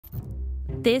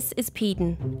This is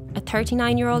Peden, a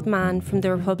 39-year-old man from the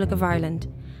Republic of Ireland,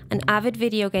 an avid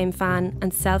video game fan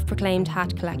and self-proclaimed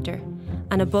hat collector,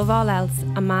 and above all else,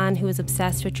 a man who is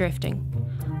obsessed with drifting.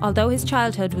 Although his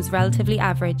childhood was relatively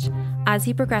average, as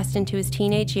he progressed into his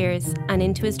teenage years and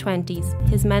into his 20s,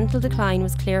 his mental decline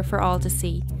was clear for all to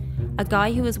see. A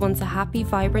guy who was once a happy,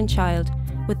 vibrant child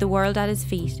with the world at his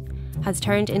feet has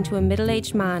turned into a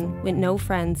middle-aged man with no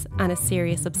friends and a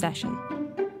serious obsession.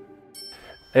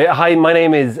 Hi, my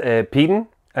name is Peden.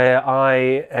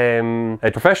 I am a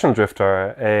professional drifter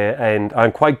and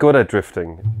I'm quite good at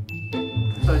drifting.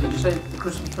 So did you say the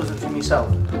Christmas present from yourself?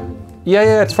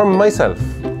 Yeah, it's from myself.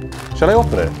 Shall I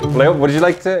open it? Would you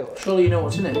like to? Surely you know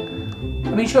what's in it.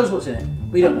 I mean, show us what's in it.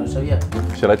 We don't know, so yeah.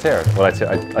 Shall I tear it? Well, I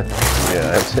tear it,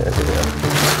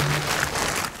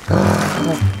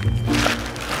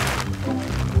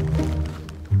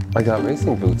 I got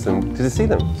racing boots and did you see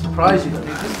them? Surprised you got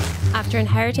new boots. After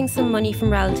inheriting some money from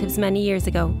relatives many years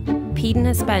ago, Peden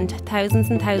has spent thousands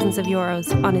and thousands of euros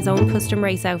on his own custom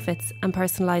race outfits and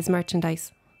personalised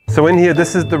merchandise. So in here,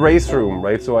 this is the race room,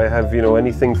 right? So I have,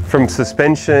 anything from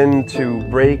suspension to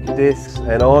brake discs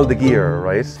and all the gear,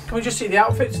 right? Can we just see the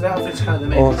outfits? The outfit's kind of the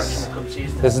main impression that comes to you,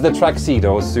 isn't it? This is the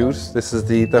tuxedo suit. This is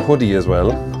the hoodie as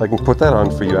well. I can put that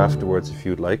on for you afterwards if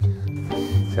you'd like.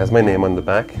 It has my name on the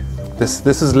back.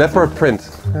 This is leopard print.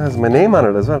 It has my name on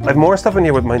it as well. I have more stuff in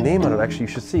here with my name on it, actually. You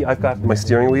should see. I've got my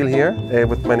steering wheel here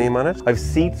with my name on it. I have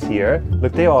seats here.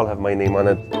 Look, they all have my name on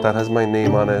it. That has my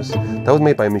name on it. That was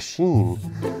made by a machine.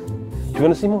 Do you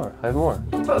want to see more? I have more.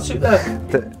 What's that suit there?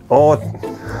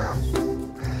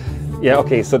 Yeah,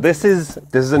 okay, so this is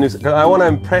a new, I want to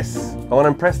impress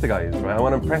the guys, right? I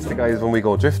want to impress the guys when we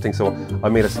go drifting, so I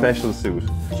made a special suit.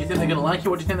 Do you think they're going to like it?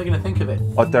 What do you think they're going to think of it?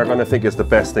 Oh, they're going to think it's the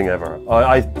best thing ever.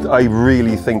 I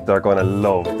really think they're going to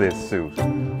love this suit.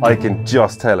 I can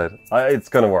just tell it. It's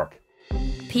going to work.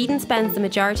 Peden spends the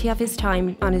majority of his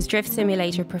time on his drift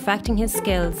simulator perfecting his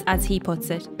skills, as he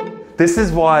puts it. This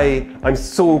is why I'm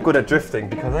so good at drifting,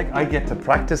 because I get to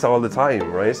practice all the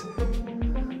time, right?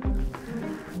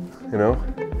 You know?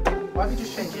 Why did you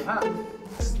just change your hat?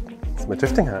 It's my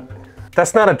drifting hat.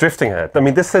 That's not a drifting hat. I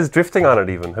mean, this says drifting on it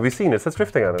even. Have you seen it? It says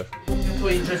drifting on it. The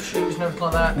way you drift shoes and everything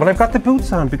like that. Well, I've got the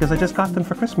boots on because I just got them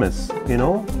for Christmas, you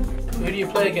know? Who do you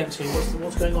play against here?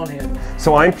 What's going on here?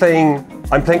 So I'm playing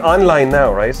online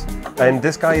now, right? And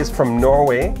this guy is from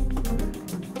Norway.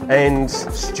 And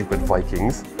stupid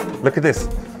Vikings. Look at this.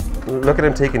 Look at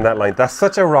him taking that line. That's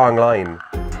such a wrong line.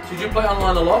 So do you play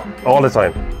online a lot? All the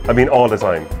time. I mean, all the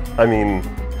time. I mean...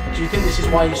 Do you think this is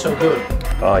why you're so good?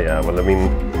 Oh yeah, well I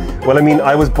mean,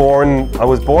 I was born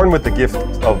with the gift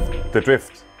of the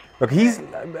drift. Look,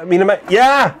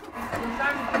 yeah!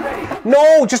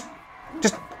 No, just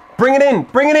bring it in.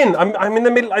 I'm in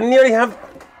the middle, I nearly have...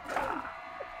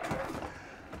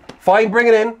 Fine, bring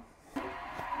it in.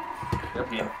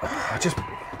 Just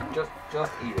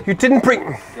eat it. You didn't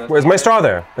bring... Where's my straw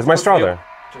there? Is my straw there?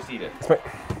 Just eat it.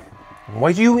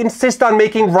 Why do you insist on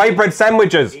making rye bread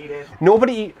sandwiches? Eat it.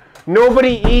 Nobody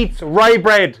eats rye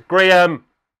bread, Graham.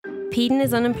 Peden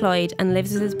is unemployed and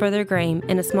lives with his brother Graham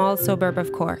in a small suburb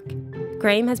of Cork.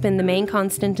 Graham has been the main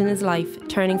constant in his life,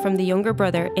 turning from the younger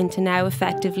brother into now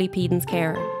effectively Peden's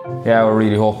carer. Yeah, we're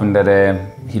really hoping that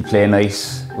he'll play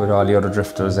nice with all the other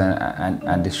drifters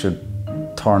and this should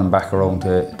turn him back around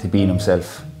to being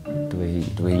himself the way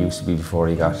he used to be before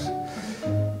he got,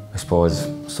 I suppose,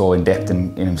 so in depth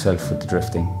in himself with the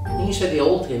drifting. You said the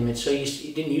old him, so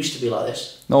he didn't used to be like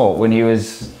this. No, when he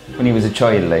was a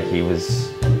child, like, he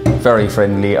was very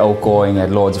friendly, outgoing,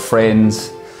 had loads of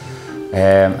friends,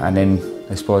 and then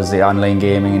I suppose the online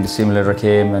gaming and the simulator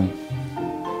came, and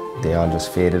they all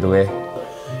just faded away.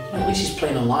 At least he's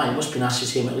playing online. It must be nice to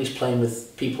see him at least playing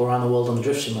with people around the world on the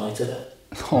drift simulator.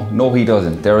 No, he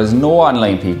doesn't. There is no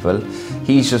online people.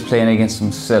 He's just playing against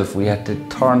himself. We had to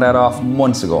turn that off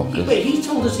months ago. Wait, he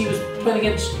told us he was playing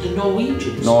against the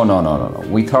Norwegians. No.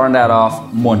 We turned that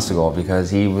off months ago because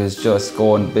he was just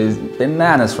going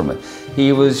bananas from it.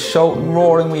 He was shouting,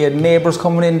 roaring. We had neighbours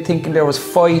coming in thinking there was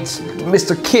fights.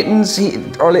 Mr. Kittens,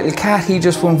 our little cat, he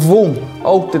just went boom,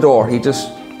 out the door. He just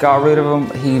got rid of him.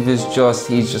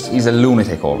 He's a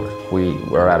lunatic over it.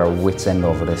 We're at our wits' end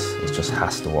over this. It just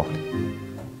has to work.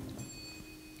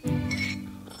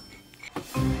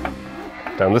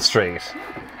 Down the straight.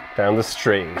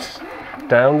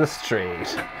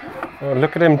 Oh,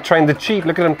 look at him trying to cheat.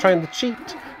 Why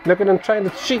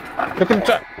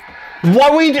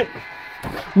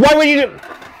would you do?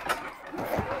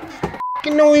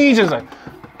 F***ing Norwegians.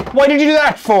 Why did you do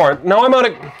that for? Now I'm out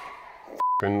of...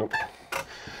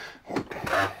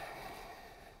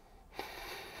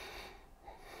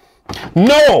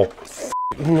 No!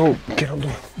 No, get on.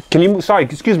 Can you, sorry,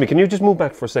 excuse me, can you just move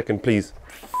back for a second, please?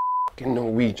 F***ing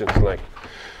Norwegians, like.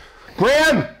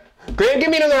 Graham! Graham, give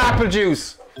me another apple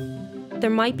juice! There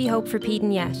might be hope for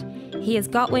Peden yet. He has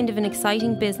got wind of an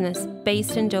exciting business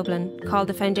based in Dublin called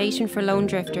the Foundation for Lone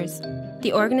Drifters.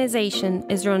 The organisation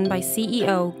is run by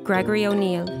CEO Gregory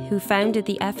O'Neill, who founded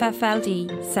the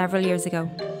FFLD several years ago.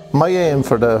 My aim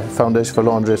for the Foundation for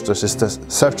Lone Drifters is to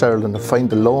search Ireland and find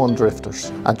the lone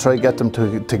drifters and try to get them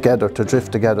together, to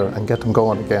drift together and get them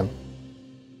going again.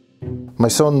 My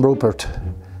son Rupert,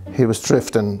 he was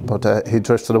drifting, but he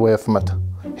drifted away from it.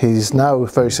 He's now a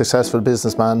very successful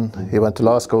businessman. He went to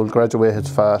law school, graduated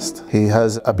fast. He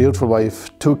has a beautiful wife,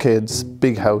 2 kids,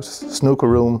 big house, snooker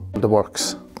room, the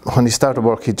works. When he started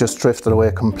work, he just drifted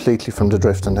away completely from the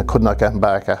drifting. I could not get him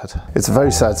back at it. It's a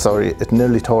very sad story. It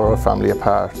nearly tore our family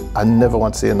apart. I never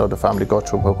want to see another family go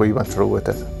through what we went through with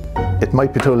it. It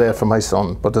might be too late for my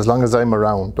son, but as long as I'm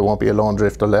around, there won't be a lone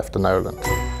drifter left in Ireland.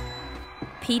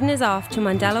 Peden is off to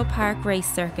Mondello Park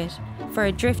Race Circuit for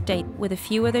a drift date with a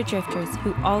few other drifters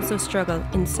who also struggle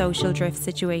in social drift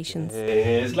situations.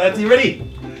 Yes, lads, you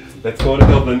ready? Let's go to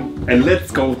Dublin and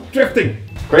let's go drifting.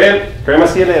 Graham, I'll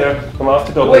see you later. I'm off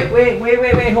to Dublin.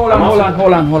 Wait, hold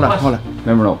on.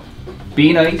 Remember now,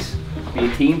 be nice, be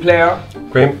a team player.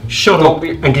 Graham, shut up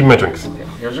and give me my drinks.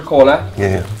 Here's your cola.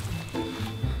 Yeah.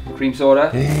 Cream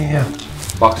soda. Yeah.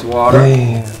 Box of water.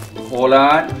 Yeah. Hold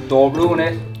on, don't ruin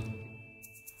it.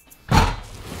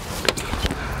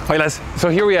 Hi lads, so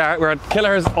here we are, we're at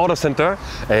Kelleher's Auto Centre.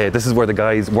 This is where the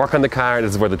guys work on the car,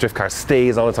 this is where the drift car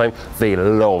stays all the time. They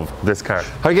love this car.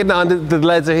 How are you getting on? The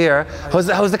lads are here. How's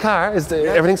the car? Is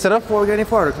everything set up? Before we go any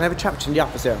further, can I have a chat in the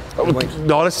office there?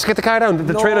 No, let's just get the car down,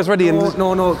 the trailer's ready.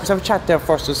 No, let's have a chat there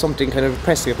first. There's something kind of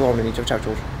pressing at the moment, I need to have a chat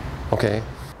to it. Okay,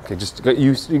 just,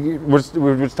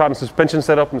 we're starting suspension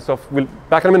setup and stuff. We'll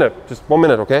back in a minute, just 1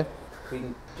 minute, okay?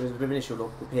 There's a bit of an issue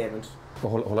though, with payment. Oh,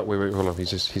 hold on, wait, hold on. Let me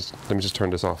just turn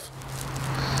this off.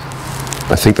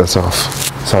 I think that's off.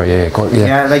 Sorry, yeah, go on, yeah.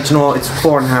 Yeah, like, you know, it's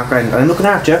 £4.5 grand. I'm looking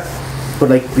after you, but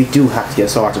like, we do have to get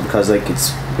sorted because like,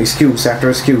 it's excuse after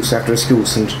excuse after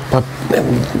excuse and... But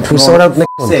we'll sort out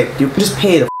next month. You can just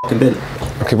pay the fucking bill.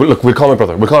 Okay, well look, we'll call my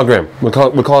brother. We'll call Graham. We'll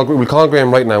call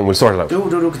Graham right now and we'll sort it out. Do,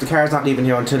 because the car's not leaving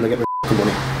here until I get my fucking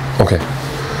money. Okay.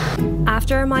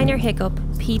 After a minor hiccup,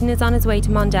 Peden is on his way to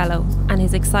Mondello and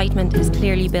his excitement is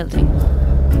clearly building.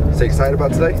 So excited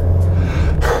about today?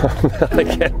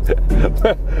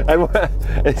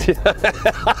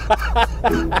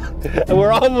 And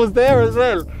we're almost there as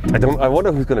well. I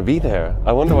wonder who's going to be there.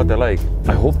 I wonder what they're like.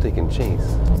 I hope they can chase.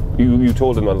 You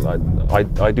told them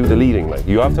I do the leading, like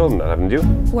you have told them that, haven't you?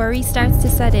 Worry starts to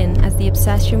set in as the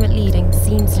obsession with leading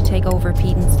seems to take over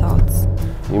Peden's thoughts.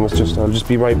 I'll just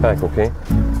be right back, okay?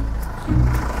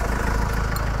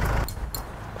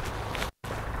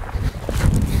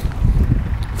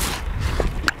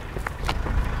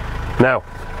 Now,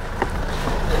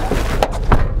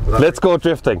 let's go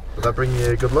drifting. Will that bring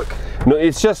you good luck? No,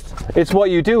 it's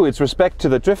what you do. It's respect to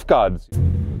the drift gods.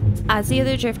 As the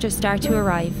other drifters start to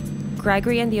arrive,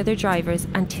 Gregory and the other drivers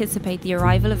anticipate the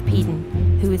arrival of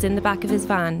Peden, who is in the back of his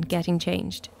van getting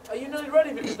changed. Are you nearly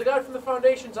ready? Because the guy from the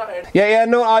foundation's out here. Yeah,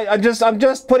 no, I'm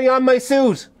just putting on my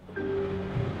suit.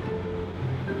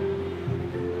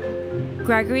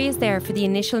 Gregory is there for the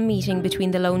initial meeting between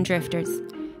the lone drifters.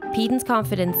 Peden's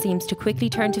confidence seems to quickly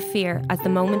turn to fear as the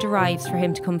moment arrives for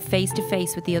him to come face to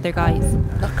face with the other guys.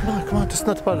 No, come on, that's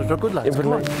not bad. They're good lads. Yeah,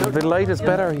 the light is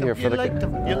better here for the...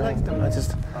 You like them.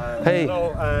 Hey.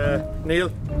 Hello, Neil.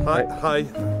 Hi.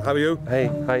 How are you? Hey,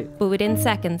 hi. But within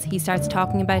seconds, he starts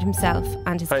talking about himself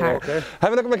and his car. Okay.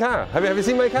 Have a look at my car. Have you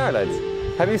seen my car, lads?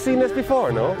 Have you seen this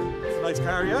before, no? It's a nice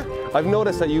car, yeah? I've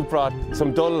noticed that you brought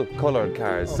some dull coloured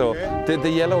cars, so the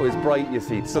yellow is bright, you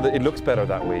see, so that it looks better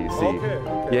that way, you see. Okay.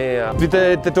 Yeah.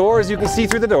 The doors, you can see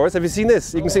through the doors. Have you seen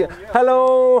this? You can see,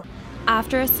 hello!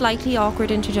 After a slightly awkward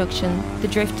introduction, the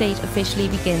drift date officially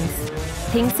begins.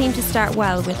 Things seem to start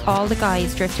well with all the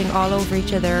guys drifting all over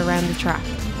each other around the track,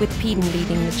 with Peden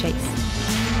leading the chase.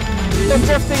 I'm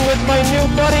drifting with my new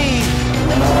buddy!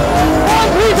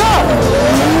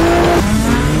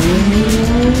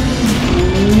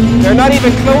 They're not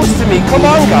even close to me. Come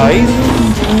on, guys!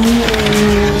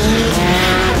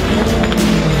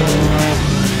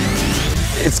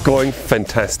 It's going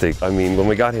fantastic. I mean, when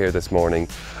we got here this morning,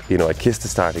 you know, I kissed the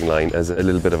starting line as a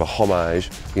little bit of a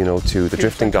homage, you know, to the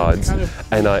drifting gods.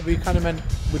 We kind of meant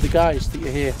with the guys that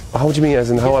you're here. How do you mean, as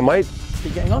in how I might? Are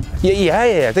you getting on?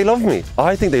 Yeah, they love me.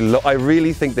 I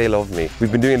really think they love me.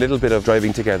 We've been doing a little bit of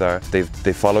driving together. They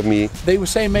followed me. They were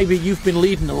saying maybe you've been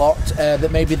leading a lot,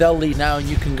 that maybe they'll lead now and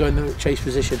you can go in the chase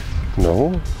position.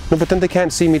 No, but then they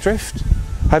can't see me drift.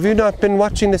 Have you not been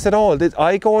watching this at all?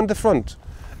 I go on the front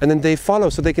and then they follow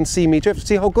so they can see me drift.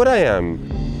 See how good I am.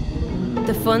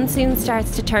 The fun soon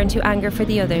starts to turn to anger for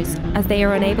the others as they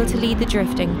are unable to lead the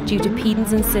drifting due to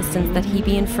Peden's insistence that he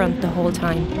be in front the whole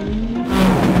time.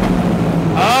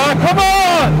 Come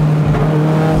on!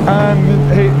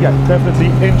 Yeah,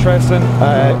 definitely interesting.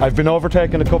 I've been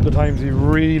overtaken a couple of times. He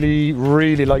really,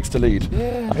 really likes to lead.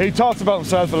 Yeah. He talks about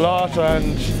himself a lot,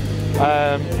 and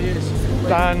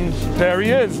there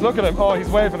he is. Look at him. Oh, he's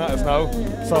waving at us now.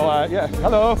 So yeah,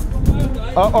 hello.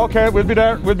 Okay, we'll be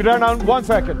there. We'll be there now in 1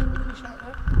 second.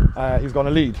 He's going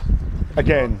to lead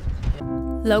again.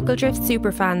 Local drift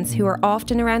superfans who are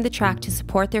often around the track to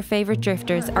support their favourite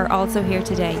drifters are also here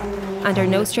today and are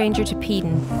no stranger to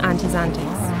Peden and his antics.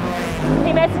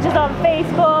 He messages on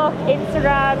Facebook,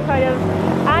 Instagram, kind of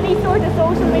any sort of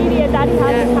social media that he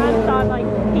has his hands on. Like,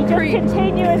 he just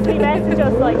continuously messages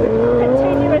us, like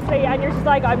continuously, and you're just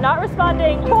like, I'm not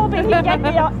responding, hoping he gets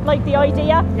the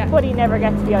idea, but he never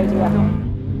gets the idea.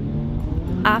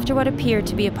 After what appeared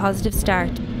to be a positive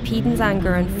start, Peden's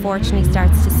anger unfortunately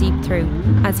starts to seep through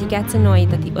as he gets annoyed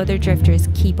that the other drifters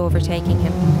keep overtaking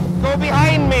him. Go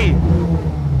behind me!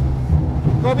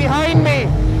 Go behind me!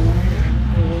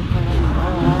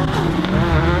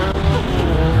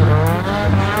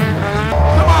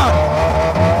 Come on!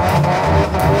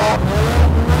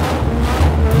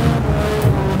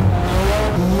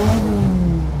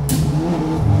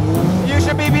 You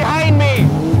should be behind me!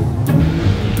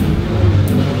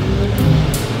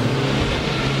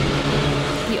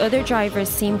 The other drivers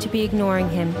seem to be ignoring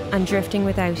him and drifting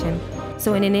without him.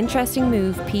 So in an interesting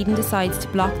move, Peden decides to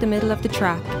block the middle of the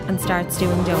track and starts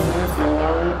doing donuts.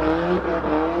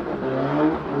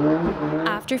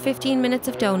 After 15 minutes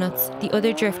of donuts, the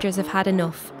other drifters have had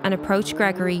enough and approach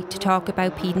Gregory to talk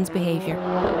about Peden's behaviour.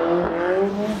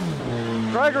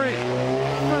 Gregory,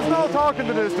 there's no talking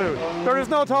to this dude. There is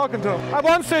no talking to him. At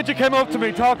one stage he came up to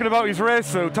me talking about his race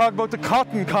suit, talking about the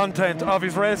cotton content of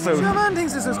his race suit. Your man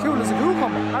thinks it's as cool as a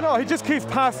cucumber. I know, he just keeps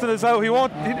passing us out. He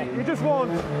just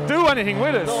won't do anything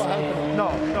with us. No,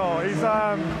 he's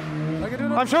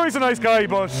I'm sure he's a nice guy,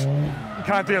 but you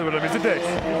can't deal with him. He's a dick.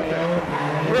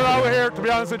 We're out here, to be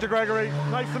honest with you, Gregory.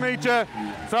 Nice to meet you.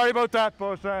 Sorry about that,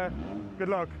 but good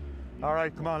luck. All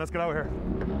right, come on, let's get out of here.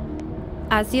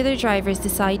 As the other drivers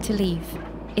decide to leave,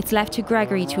 it's left to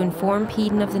Gregory to inform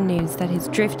Peden of the news that his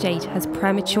drift date has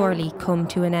prematurely come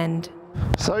to an end.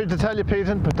 Sorry to tell you,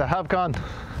 Peden, but they have gone.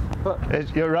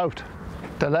 You're out.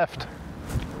 They left.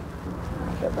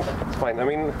 It's fine. I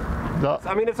mean, no.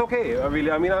 I mean, it's okay. I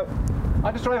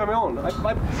just drive on my own.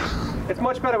 It's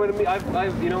much better with me.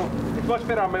 It's much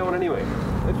better on my own anyway.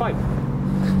 It's fine.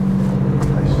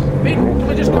 Can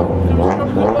we just go?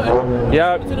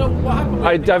 Yeah. To know what happened.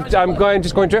 I'm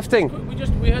just going drifting.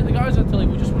 We heard the guys had to leave.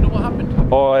 We just wonder what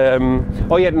happened.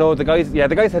 Oh yeah, no, the guys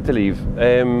had to leave.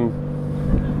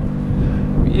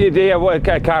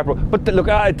 But look,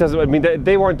 it doesn't. I mean,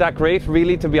 they weren't that great,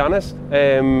 really, to be honest.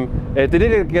 They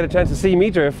did get a chance to see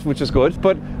me drift, which is good.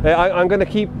 But I'm going to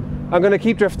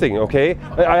keep drifting, okay?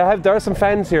 There are some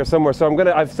fans here somewhere, so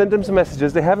I've sent them some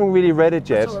messages. They haven't really read it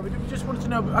yet. That's all right. We just wanted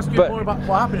to ask you more about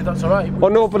what happened, if that's all right. Oh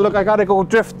no, but look, I gotta go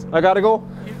drift. I gotta go.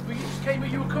 You just came.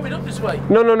 You were coming up this way.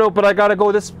 No, but I gotta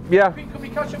go this. Yeah. Can we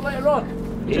catch up later on?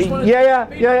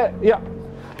 Yeah.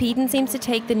 Peden seems to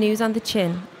take the news on the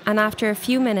chin, and after a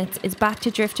few minutes is back to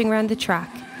drifting around the track,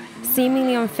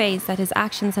 seemingly unfazed that his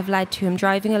actions have led to him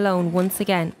driving alone once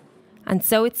again. And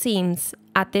so it seems,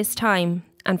 at this time,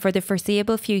 and for the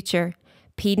foreseeable future,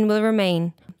 Peden will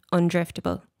remain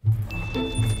undriftable.